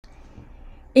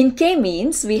In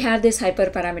k-means, we have this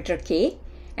hyperparameter k,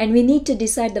 and we need to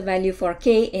decide the value for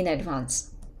k in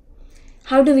advance.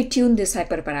 How do we tune this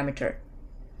hyperparameter?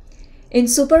 In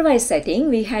supervised setting,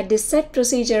 we had this set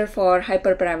procedure for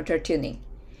hyperparameter tuning.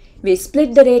 We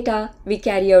split the data, we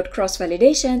carry out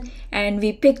cross-validation, and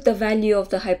we pick the value of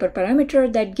the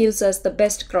hyperparameter that gives us the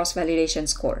best cross-validation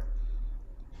score.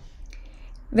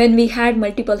 When we had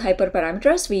multiple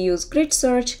hyperparameters, we use grid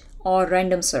search or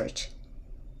random search.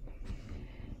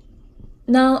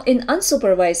 Now, in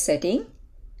unsupervised setting,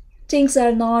 things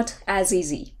are not as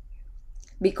easy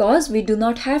because we do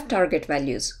not have target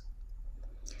values.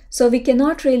 So we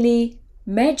cannot really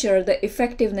measure the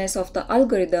effectiveness of the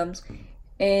algorithms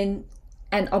in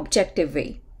an objective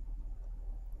way.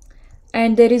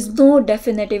 And there is no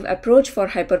definitive approach for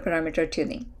hyperparameter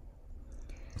tuning.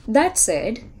 That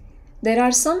said, there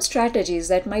are some strategies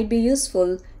that might be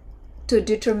useful to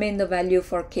determine the value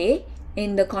for k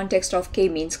in the context of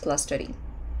k-means clustering.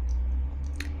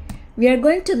 We are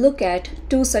going to look at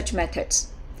two such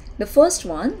methods. The first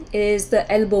one is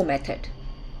the elbow method.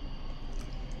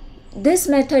 This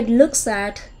method looks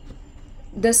at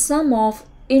the sum of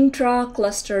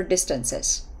intra-cluster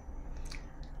distances.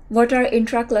 What are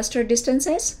intra-cluster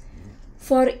distances?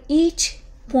 For each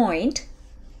point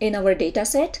in our data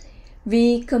set,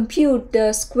 we compute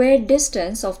the squared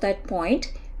distance of that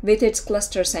point with its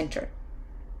cluster center.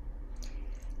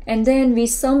 And then we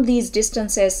sum these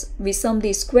distances, we sum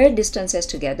these squared distances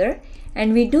together,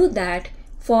 and we do that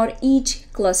for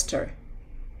each cluster.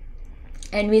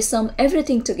 And we sum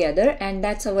everything together, and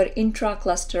that's our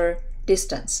intra-cluster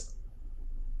distance.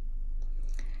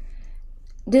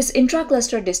 This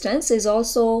intra-cluster distance is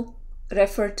also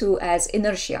referred to as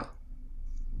inertia.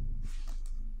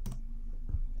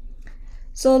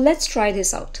 So let's try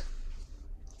this out.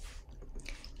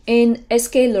 In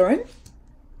sklearn,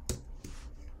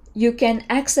 you can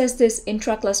access this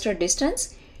intra-cluster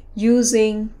distance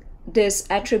using this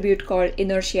attribute called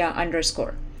inertia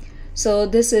underscore. So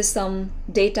this is some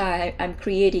data I'm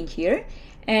creating here,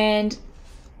 and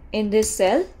in this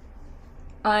cell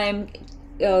I'm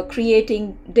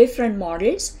creating different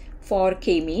models for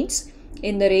k-means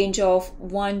in the range of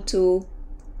 1 to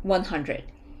 100.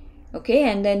 Okay,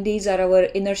 and then these are our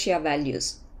inertia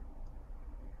values.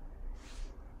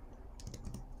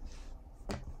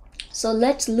 So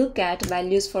let's look at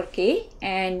values for k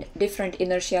and different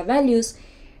inertia values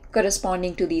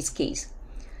corresponding to these k's.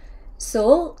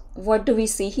 So what do we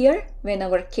see here? When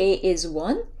our k is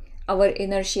 1, our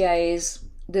inertia is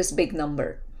this big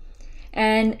number.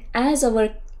 And as our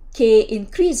k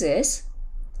increases,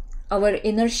 our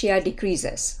inertia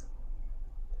decreases.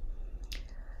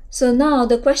 So now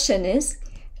the question is,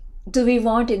 do we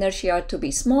want inertia to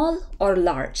be small or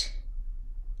large?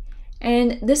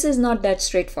 And this is not that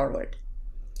straightforward.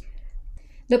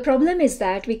 The problem is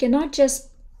that we cannot just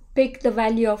pick the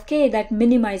value of k that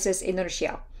minimizes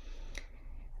inertia.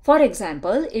 For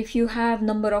example, if you have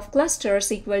number of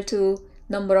clusters equal to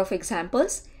number of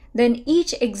examples, then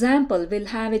each example will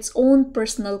have its own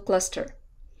personal cluster.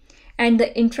 And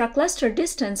the intra-cluster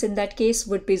distance in that case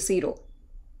would be 0.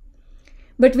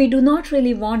 But we do not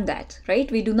really want that, right?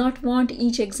 We do not want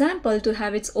each example to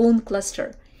have its own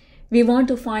cluster. We want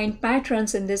to find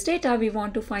patterns in this data. We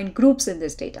want to find groups in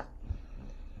this data.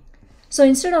 So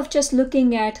instead of just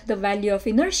looking at the value of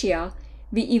inertia,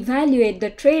 we evaluate the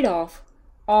trade-off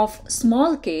of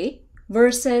small k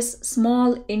versus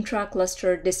small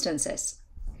intra-cluster distances.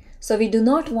 So we do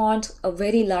not want a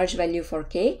very large value for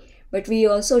k, but we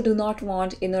also do not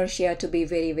want inertia to be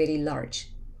very, very large.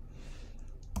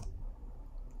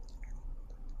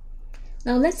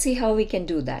 Now let's see how we can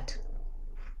do that.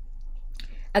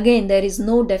 Again, there is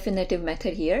no definitive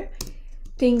method here.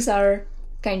 Things are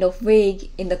kind of vague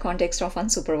in the context of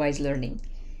unsupervised learning.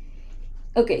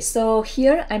 Okay, so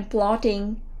here I'm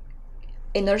plotting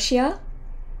inertia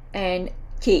and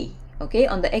k. Okay,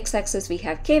 on the x-axis we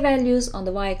have k values, on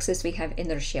the y-axis we have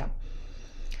inertia.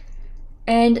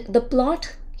 And the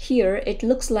plot here, it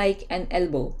looks like an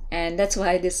elbow, and that's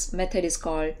why this method is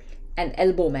called an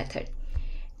elbow method.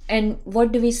 And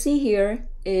what do we see here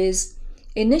is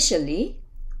initially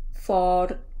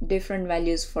for different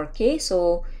values for k,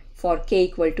 so for k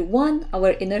equal to 1, our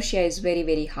inertia is very,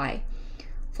 very high.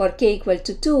 For k equal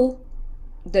to 2,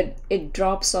 it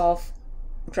drops off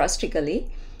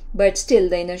drastically, but still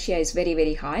the inertia is very,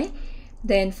 very high.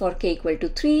 Then for k equal to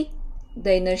 3,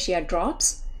 the inertia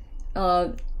drops.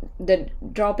 The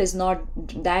drop is not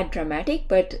that dramatic,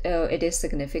 but it is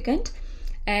significant.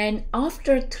 And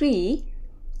after 3,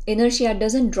 inertia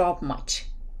doesn't drop much.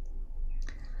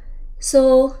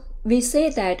 So we say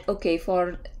that, okay,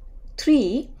 for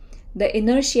 3, the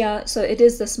inertia, so it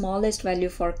is the smallest value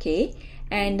for k,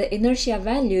 and the inertia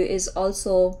value is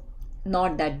also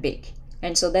not that big,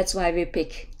 and so that's why we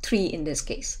pick 3 in this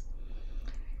case.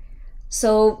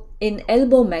 So in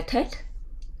elbow method,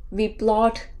 we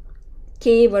plot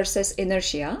k versus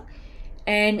inertia,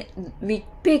 and we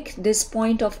pick this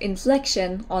point of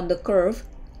inflection on the curve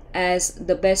as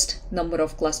the best number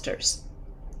of clusters.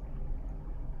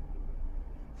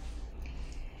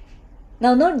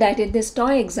 Now note that in this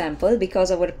toy example,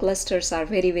 because our clusters are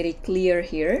very clear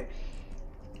here,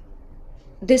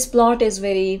 this plot is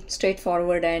very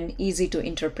straightforward and easy to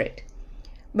interpret.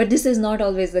 But this is not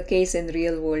always the case in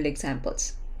real-world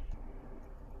examples.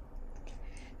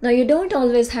 Now you don't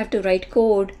always have to write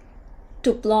code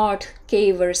to plot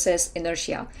k versus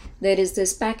inertia. There is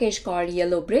this package called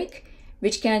YellowBrick,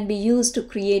 which can be used to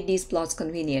create these plots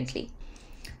conveniently.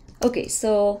 Okay,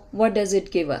 so what does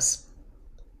it give us?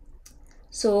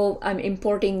 So I'm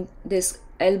importing this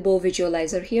elbow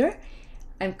visualizer here.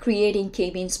 I'm creating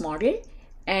k-means model,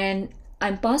 and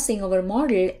I'm passing our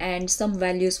model and some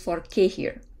values for k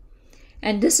here.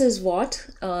 And this is what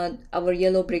our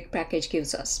YellowBrick package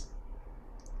gives us.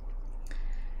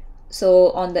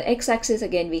 So on the x-axis,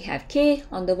 again, we have k.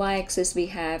 On the y-axis, we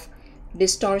have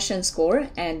distortion score,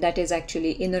 and that is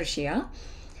actually inertia.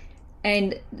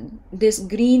 And this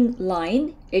green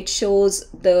line, it shows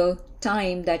the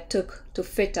time that took to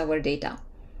fit our data.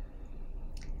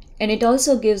 And it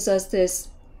also gives us this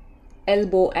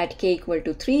elbow at k equal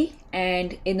to 3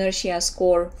 and inertia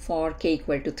score for k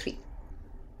equal to 3.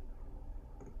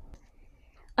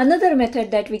 Another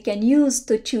method that we can use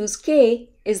to choose k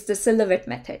is the silhouette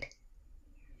method.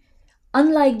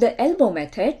 Unlike the elbow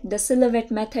method, the silhouette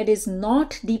method is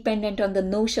not dependent on the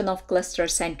notion of cluster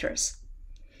centers.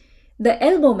 The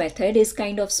elbow method is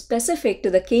kind of specific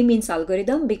to the k-means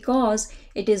algorithm because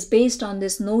it is based on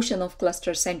this notion of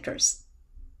cluster centers.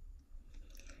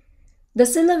 The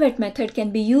silhouette method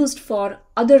can be used for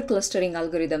other clustering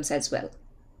algorithms as well.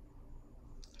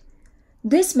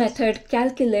 This method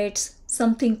calculates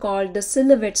something called the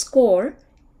silhouette score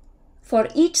for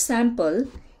each sample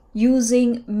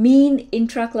using mean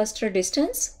intra-cluster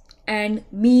distance and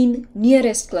mean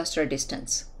nearest cluster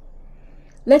distance.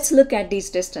 Let's look at these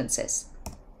distances.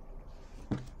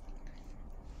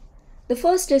 The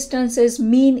first distance is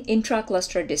mean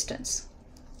intra-cluster distance.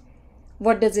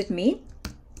 What does it mean?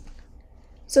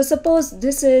 So suppose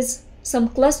this is some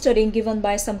clustering given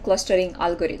by some clustering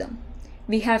algorithm.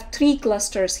 We have 3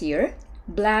 clusters here,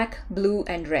 black, blue,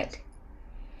 and red.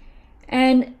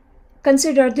 And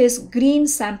consider this green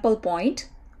sample point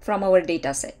from our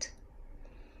data set.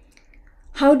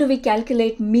 How do we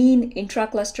calculate mean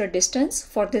intra-cluster distance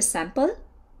for this sample?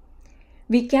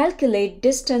 We calculate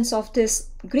distance of this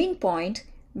green point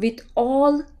with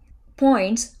all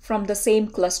points from the same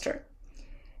cluster.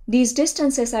 These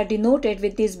distances are denoted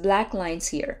with these black lines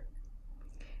here.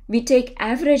 We take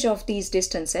average of these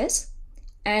distances,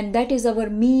 and that is our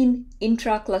mean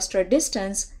intra-cluster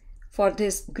distance for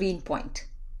this green point.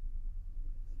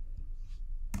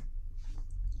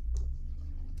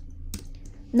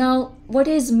 Now, what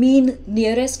is mean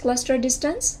nearest cluster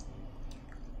distance?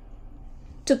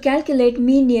 To calculate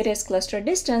mean nearest cluster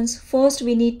distance, first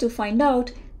we need to find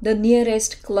out the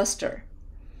nearest cluster.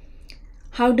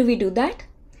 How do we do that?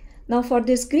 Now for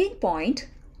this green point,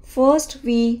 first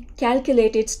we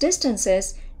calculate its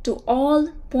distances to all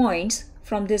points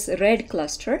from this red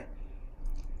cluster,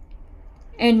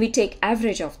 and we take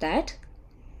average of that.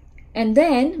 And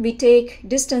then we take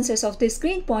distances of this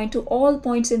green point to all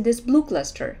points in this blue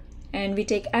cluster, and we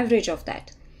take average of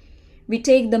that. We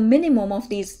take the minimum of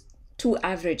these two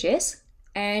averages,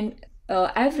 and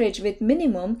average with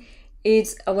minimum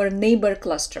is our neighbor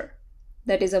cluster.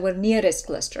 That is our nearest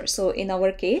cluster. So in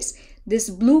our case, this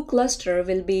blue cluster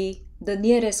will be the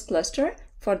nearest cluster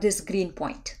for this green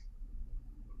point.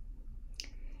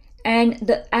 And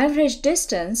the average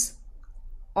distance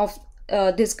of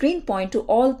this green point to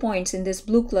all points in this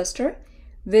blue cluster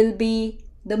will be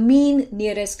the mean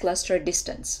nearest cluster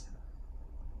distance.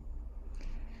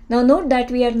 Now note that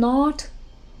we are not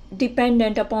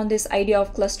dependent upon this idea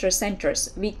of cluster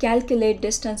centers. We calculate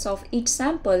distance of each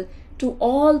sample to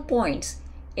all points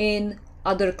in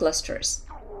other clusters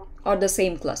or the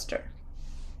same cluster.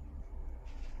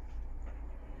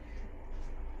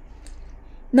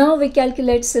 Now we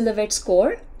calculate silhouette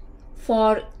score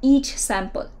for each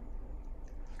sample.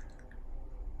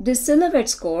 This silhouette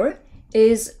score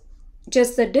is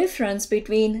just the difference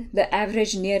between the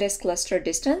average nearest cluster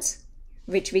distance,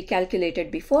 which we calculated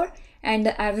before, and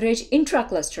the average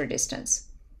intra-cluster distance,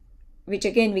 which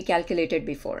again we calculated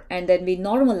before. And then we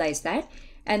normalize that,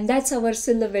 and that's our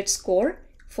silhouette score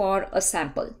for a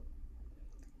sample.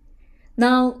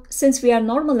 Now, since we are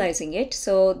normalizing it,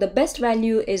 so the best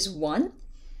value is 1,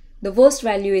 the worst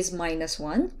value is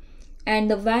 -1, and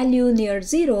the value near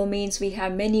 0 means we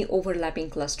have many overlapping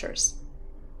clusters.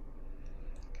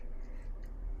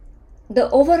 The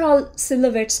overall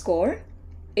silhouette score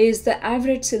is the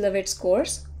average silhouette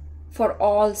scores for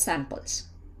all samples.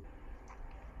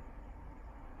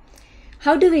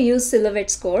 How do we use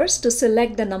silhouette scores to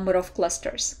select the number of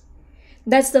clusters?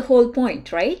 That's the whole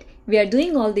point, right? We are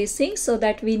doing all these things so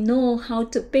that we know how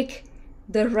to pick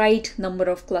the right number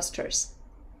of clusters.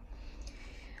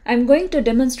 I'm going to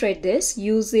demonstrate this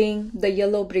using the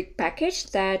yellow brick package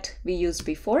that we used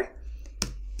before.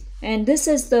 And this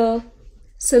is the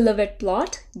silhouette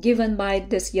plot given by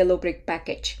this yellow brick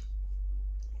package.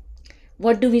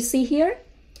 What do we see here?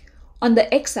 On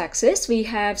the x-axis, we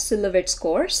have silhouette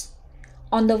scores.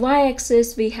 On the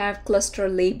y-axis, we have cluster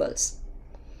labels.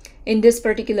 In this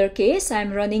particular case,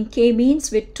 I'm running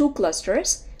k-means with 2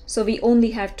 clusters, so we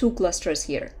only have 2 clusters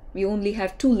here. We only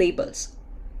have 2 labels.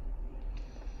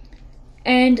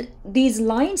 And these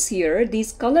lines here,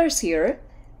 these colors here,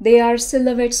 they are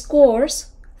silhouette scores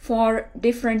for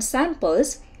different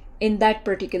samples in that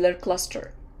particular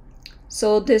cluster.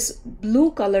 So this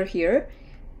blue color here,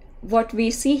 what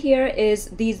we see here is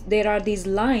there are these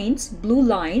lines, blue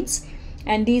lines,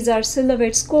 and these are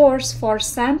silhouette scores for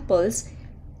samples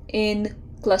in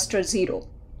cluster 0.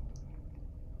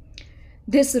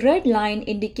 This red line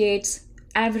indicates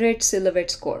average silhouette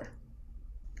score.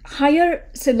 Higher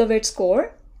silhouette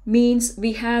score means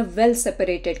we have well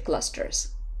separated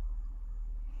clusters.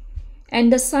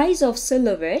 And the size of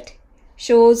silhouette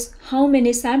shows how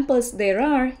many samples there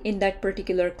are in that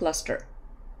particular cluster.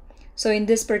 So in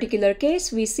this particular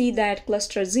case, we see that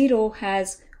cluster 0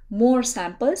 has more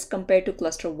samples compared to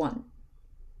cluster 1.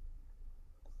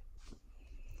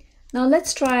 Now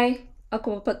let's try a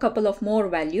couple of more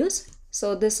values.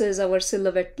 So this is our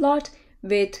silhouette plot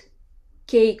with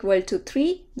k equal to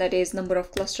 3, that is number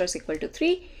of clusters equal to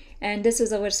 3. And this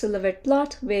is our silhouette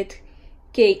plot with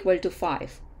k equal to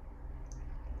 5.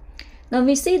 Now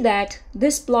we see that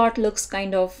this plot looks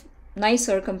kind of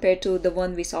nicer compared to the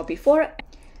one we saw before.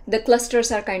 The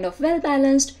clusters are kind of well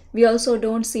balanced. We also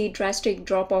don't see drastic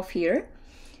drop off here.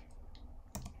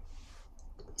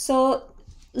 So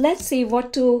let's see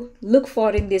what to look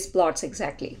for in these plots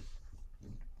exactly.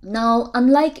 Now,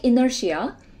 unlike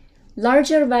inertia,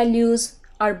 larger values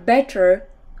are better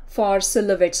for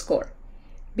silhouette score,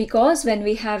 because when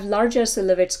we have larger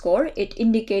silhouette score, it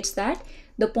indicates that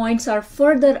the points are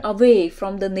further away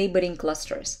from the neighboring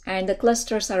clusters and the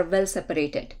clusters are well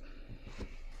separated.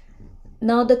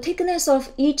 Now the thickness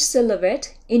of each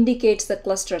silhouette indicates the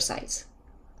cluster size.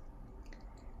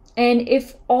 And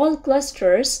if all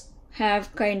clusters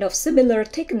have kind of similar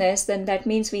thickness, then that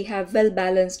means we have well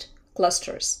balanced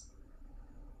clusters.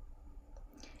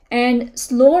 And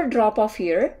slower drop off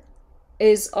here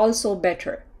is also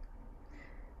better.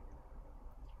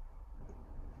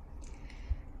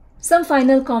 Some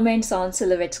final comments on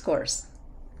silhouette scores.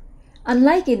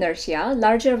 Unlike inertia,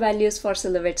 larger values for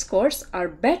silhouette scores are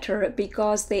better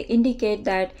because they indicate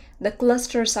that the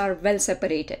clusters are well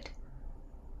separated.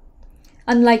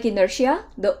 Unlike inertia,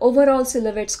 the overall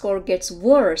silhouette score gets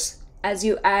worse as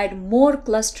you add more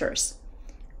clusters,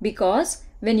 because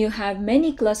when you have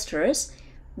many clusters,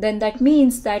 then that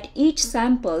means that each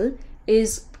sample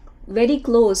is very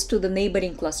close to the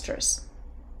neighboring clusters.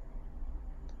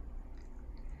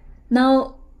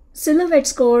 Now, silhouette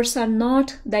scores are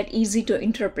not that easy to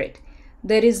interpret.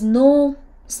 There is no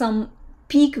some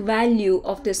peak value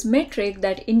of this metric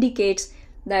that indicates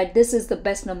that this is the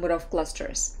best number of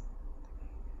clusters.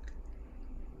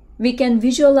 We can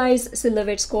visualize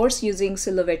silhouette scores using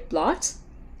silhouette plots,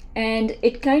 and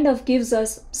it kind of gives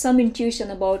us some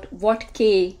intuition about what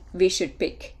k we should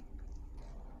pick.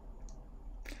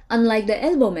 Unlike the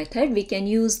elbow method, we can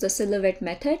use the silhouette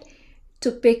method to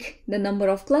pick the number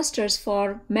of clusters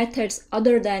for methods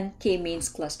other than k-means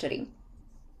clustering.